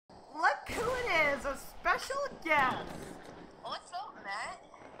has a special guest. What's up, Matt?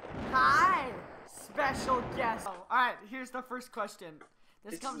 Hi, special guest. Oh, all right, here's the first question.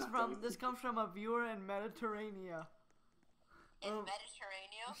 This comes from a viewer in Mediterranean. In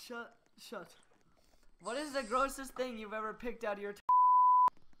Mediterranean? Shut. What is the grossest thing you've ever picked out of your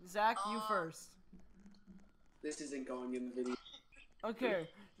Zach, you first. This isn't going in the video. Okay,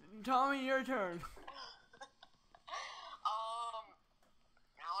 Tommy, your turn. I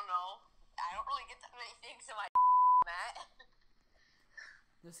don't know. I don't really get that many things in my Matt.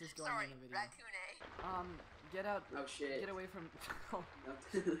 This is going Sorry, in the video. Racooneh. Get out. Oh shit. Get away from. Oh.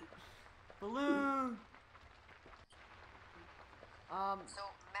 Balloon. So,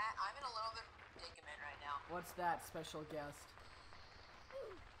 Matt, I'm in a little bit of a predicament right now. What's that, special guest?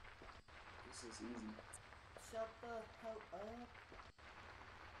 This is easy. Shut the hell up.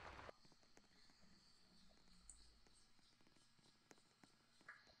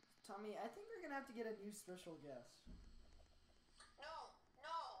 Tommy, I think we're gonna have to get a new special guest. No.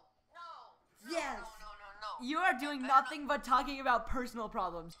 Yes! No. You are doing nothing but talking about personal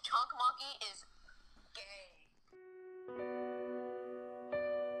problems. Chunk Monkey is gay.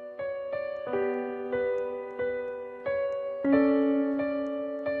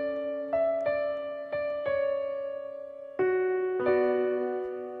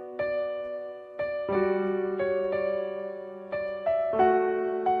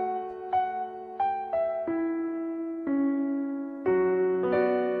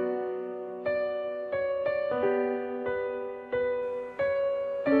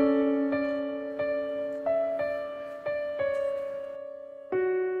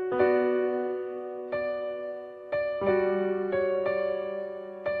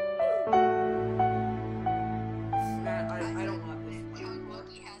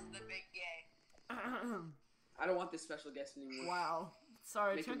 I don't want this special guest anymore. Wow.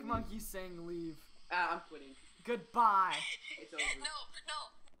 Sorry, Chunk Monkey's saying leave. I'm quitting. Goodbye. It's over. No.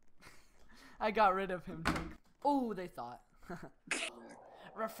 I got rid of him, Chunk. Oh, they thought.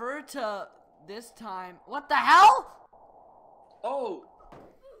 Refer to this time. What the hell? Oh!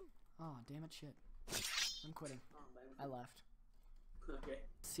 Oh, damn it, shit. I'm quitting. I left. Okay.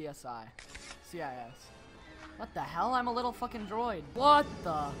 CSI. CIS. What the hell? I'm a little fucking droid. What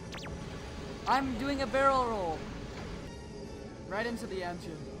the? I'm doing a barrel roll. Right into the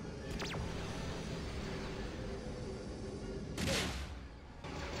engine.